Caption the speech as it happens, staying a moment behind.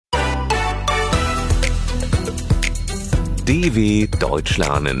DW Deutsch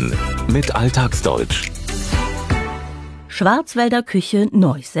lernen mit Alltagsdeutsch. Schwarzwälder Küche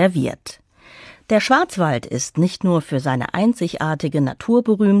neu serviert. Der Schwarzwald ist nicht nur für seine einzigartige Natur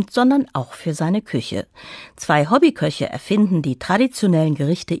berühmt, sondern auch für seine Küche. Zwei Hobbyköche erfinden die traditionellen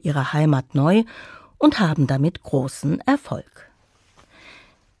Gerichte ihrer Heimat neu und haben damit großen Erfolg.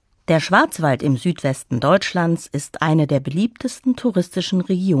 Der Schwarzwald im Südwesten Deutschlands ist eine der beliebtesten touristischen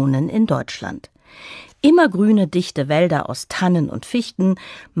Regionen in Deutschland. Immergrüne, dichte Wälder aus Tannen und Fichten,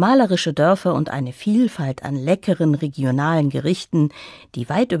 malerische Dörfer und eine Vielfalt an leckeren regionalen Gerichten, die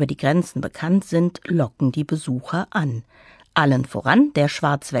weit über die Grenzen bekannt sind, locken die Besucher an. Allen voran der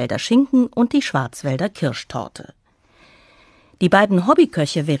Schwarzwälder Schinken und die Schwarzwälder Kirschtorte. Die beiden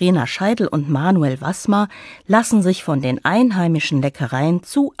Hobbyköche Verena Scheidl und Manuel Wassmer lassen sich von den einheimischen Leckereien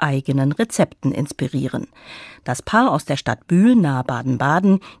zu eigenen Rezepten inspirieren. Das Paar aus der Stadt Bühl nahe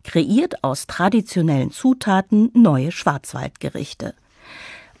Baden-Baden kreiert aus traditionellen Zutaten neue Schwarzwaldgerichte.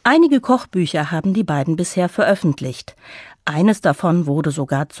 Einige Kochbücher haben die beiden bisher veröffentlicht. Eines davon wurde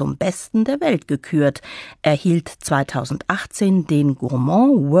sogar zum Besten der Welt gekürt, erhielt 2018 den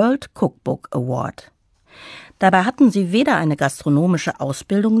Gourmand World Cookbook Award. Dabei hatten sie weder eine gastronomische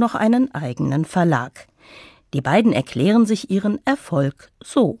Ausbildung noch einen eigenen Verlag. Die beiden erklären sich ihren Erfolg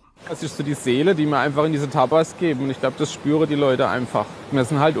so. Das ist so die Seele, die wir einfach in diese Tapas geben. Und ich glaube, das spüren die Leute einfach. Wir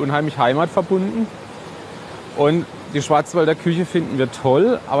sind halt unheimlich heimatverbunden. Und die Schwarzwälder Küche finden wir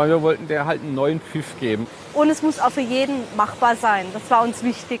toll, aber wir wollten der halt einen neuen Pfiff geben. Und es muss auch für jeden machbar sein. Das war uns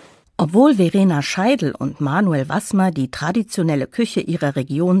wichtig. Obwohl Verena Scheidl und Manuel Wassmer die traditionelle Küche ihrer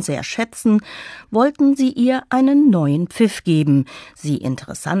Region sehr schätzen, wollten sie ihr einen neuen Pfiff geben, sie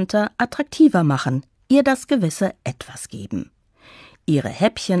interessanter, attraktiver machen, ihr das gewisse Etwas geben. Ihre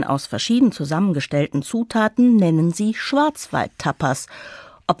Häppchen aus verschieden zusammengestellten Zutaten nennen sie Schwarzwald-Tapas,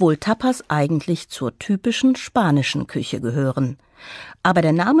 obwohl Tapas eigentlich zur typischen spanischen Küche gehören. Aber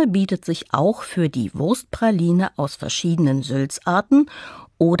der Name bietet sich auch für die Wurstpraline aus verschiedenen Sülzarten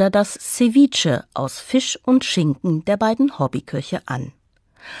oder das Ceviche aus Fisch und Schinken der beiden Hobbyköche an.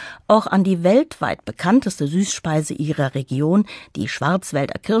 Auch an die weltweit bekannteste Süßspeise ihrer Region, die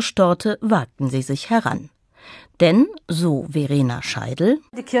Schwarzwälder Kirschtorte, wagten sie sich heran. Denn, so Verena Scheidl,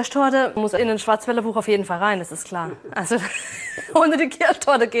 die Kirschtorte muss in den Schwarzwälder Buch auf jeden Fall rein, das ist klar. Also ohne die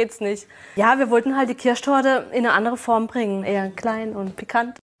Kirschtorte geht's nicht. Ja, wir wollten halt die Kirschtorte in eine andere Form bringen, eher klein und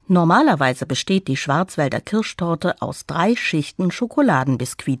pikant. Normalerweise besteht die Schwarzwälder Kirschtorte aus 3 Schichten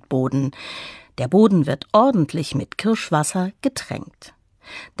Schokoladenbiskuitboden. Der Boden wird ordentlich mit Kirschwasser getränkt.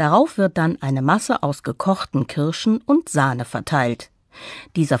 Darauf wird dann eine Masse aus gekochten Kirschen und Sahne verteilt.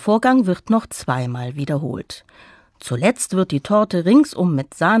 Dieser Vorgang wird noch 2-mal wiederholt. Zuletzt wird die Torte ringsum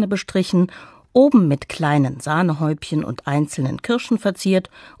mit Sahne bestrichen, oben mit kleinen Sahnehäubchen und einzelnen Kirschen verziert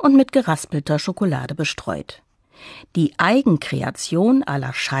und mit geraspelter Schokolade bestreut. Die Eigenkreation à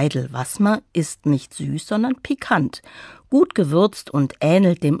la Scheidl-Wassmer ist nicht süß, sondern pikant, gut gewürzt und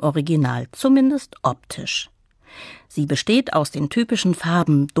ähnelt dem Original, zumindest optisch. Sie besteht aus den typischen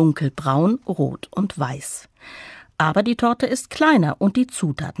Farben dunkelbraun, rot und weiß. Aber die Torte ist kleiner und die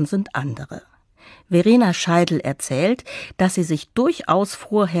Zutaten sind andere. Verena Scheidl erzählt, dass sie sich durchaus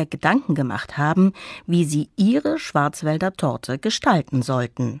vorher Gedanken gemacht haben, wie sie ihre Schwarzwälder Torte gestalten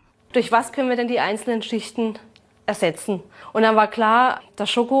sollten. Durch was können wir denn die einzelnen Schichten ersetzen? Und dann war klar, das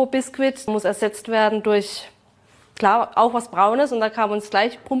Schokobiskuit muss ersetzt werden durch, klar, auch was Braunes. Und da kam uns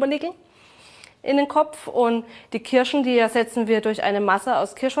gleich Pumpernickel in den Kopf. Und die Kirschen, die ersetzen wir durch eine Masse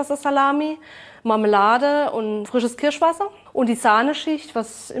aus Kirschwassersalami, Marmelade und frisches Kirschwasser. Und die Sahneschicht,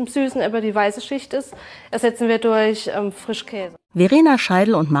 was im Süßen aber die weiße Schicht ist, ersetzen wir durch Frischkäse. Verena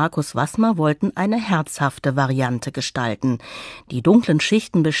Scheidl und Markus Wassmer wollten eine herzhafte Variante gestalten. Die dunklen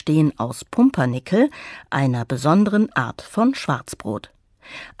Schichten bestehen aus Pumpernickel, einer besonderen Art von Schwarzbrot.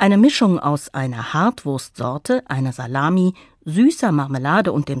 Eine Mischung aus einer Hartwurstsorte, einer Salami, süßer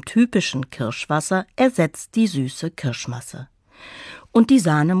Marmelade und dem typischen Kirschwasser ersetzt die süße Kirschmasse. Und die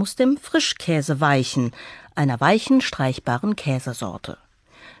Sahne muss dem Frischkäse weichen, einer weichen, streichbaren Käsesorte.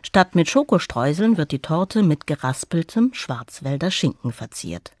 Statt mit Schokostreuseln wird die Torte mit geraspeltem Schwarzwälder Schinken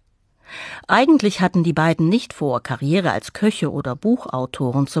verziert. Eigentlich hatten die beiden nicht vor, Karriere als Köche oder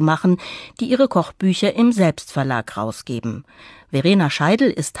Buchautoren zu machen, die ihre Kochbücher im Selbstverlag rausgeben. Verena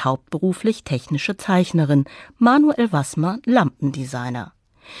Scheidl ist hauptberuflich technische Zeichnerin, Manuel Wassmer Lampendesigner.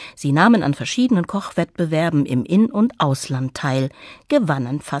 Sie nahmen an verschiedenen Kochwettbewerben im In- und Ausland teil,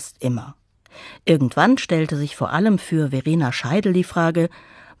 gewannen fast immer. Irgendwann stellte sich vor allem für Verena Scheidl die Frage,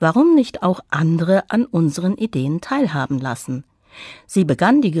 warum nicht auch andere an unseren Ideen teilhaben lassen? Sie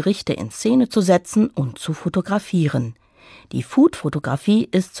begann, die Gerichte in Szene zu setzen und zu fotografieren. Die Food-Fotografie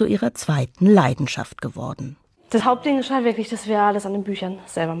ist zu ihrer zweiten Leidenschaft geworden. Das Hauptding ist halt wirklich, dass wir alles an den Büchern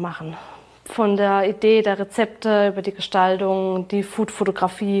selber machen. Von der Idee der Rezepte über die Gestaltung, die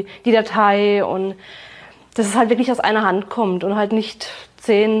Foodfotografie, die Datei und dass es halt wirklich aus einer Hand kommt und halt nicht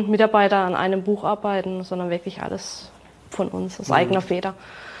 10 Mitarbeiter an einem Buch arbeiten, sondern wirklich alles von uns, aus eigener Feder.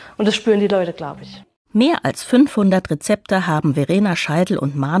 Und das spüren die Leute, glaube ich. Mehr als 500 Rezepte haben Verena Scheidl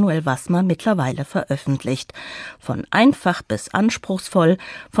und Manuel Wassmer mittlerweile veröffentlicht. Von einfach bis anspruchsvoll,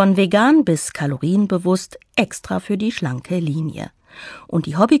 von vegan bis kalorienbewusst, extra für die schlanke Linie. Und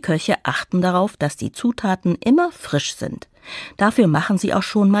die Hobbyköche achten darauf, dass die Zutaten immer frisch sind. Dafür machen sie auch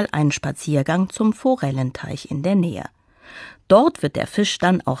schon mal einen Spaziergang zum Forellenteich in der Nähe. Dort wird der Fisch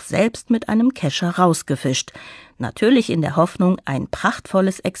dann auch selbst mit einem Kescher rausgefischt. Natürlich in der Hoffnung, ein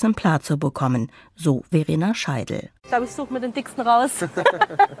prachtvolles Exemplar zu bekommen, so Verena Scheidl. Ich glaube, ich suche mir den dicksten raus. Soll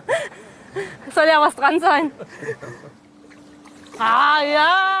ja was dran sein. Ah,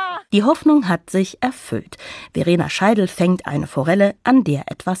 ja! Die Hoffnung hat sich erfüllt. Verena Scheidl fängt eine Forelle, an der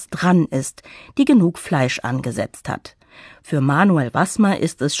etwas dran ist, die genug Fleisch angesetzt hat. Für Manuel Wassmer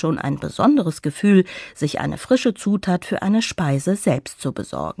ist es schon ein besonderes Gefühl, sich eine frische Zutat für eine Speise selbst zu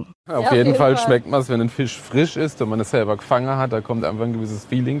besorgen. Auf jeden Fall schmeckt man es, wenn ein Fisch frisch ist und man es selber gefangen hat. Da kommt einfach ein gewisses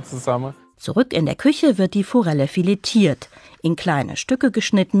Feeling zusammen. Zurück in der Küche wird die Forelle filetiert, in kleine Stücke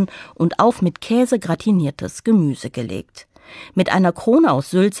geschnitten und auf mit Käse gratiniertes Gemüse gelegt. Mit einer Krone aus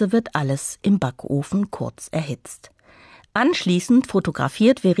Sülze wird alles im Backofen kurz erhitzt. Anschließend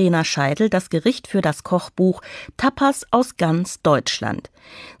fotografiert Verena Scheidl das Gericht für das Kochbuch Tapas aus ganz Deutschland.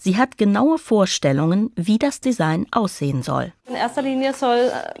 Sie hat genaue Vorstellungen, wie das Design aussehen soll. In erster Linie soll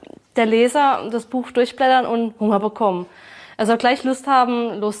der Leser das Buch durchblättern und Hunger bekommen. Er soll gleich Lust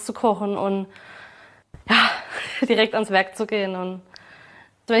haben, loszukochen und ja, direkt ans Werk zu gehen. Und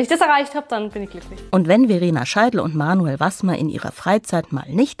wenn ich das erreicht habe, dann bin ich glücklich. Und wenn Verena Scheidl und Manuel Wassmer in ihrer Freizeit mal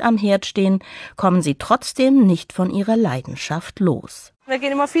nicht am Herd stehen, kommen sie trotzdem nicht von ihrer Leidenschaft los. Wir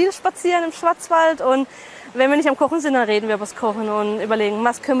gehen immer viel spazieren im Schwarzwald und wenn wir nicht am Kochen sind, dann reden wir über das Kochen und überlegen,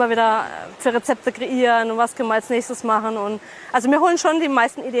 was können wir wieder für Rezepte kreieren und was können wir als nächstes machen. Und also wir holen schon die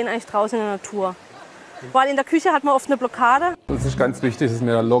meisten Ideen eigentlich draußen in der Natur. Weil in der Küche hat man oft eine Blockade. Es ist ganz wichtig, dass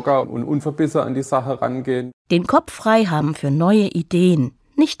wir da locker und unverbissen an die Sache rangehen. Den Kopf frei haben für neue Ideen.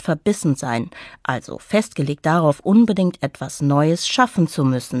 Nicht verbissen sein, also festgelegt darauf, unbedingt etwas Neues schaffen zu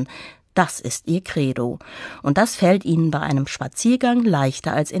müssen. Das ist ihr Credo. Und das fällt ihnen bei einem Spaziergang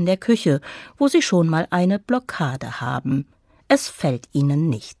leichter als in der Küche, wo sie schon mal eine Blockade haben. Es fällt ihnen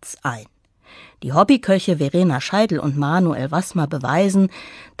nichts ein. Die Hobbyköche Verena Scheidl und Manuel Wassmer beweisen,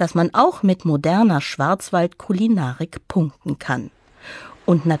 dass man auch mit moderner Schwarzwald-Kulinarik punkten kann.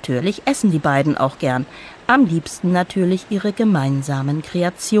 Und natürlich essen die beiden auch gern. Am liebsten natürlich ihre gemeinsamen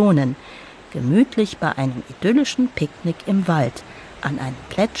Kreationen. Gemütlich bei einem idyllischen Picknick im Wald, an einem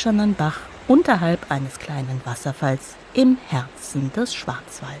plätschernden Bach unterhalb eines kleinen Wasserfalls im Herzen des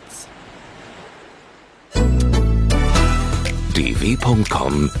Schwarzwalds.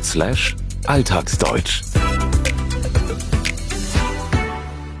 dw.com/alltagsdeutsch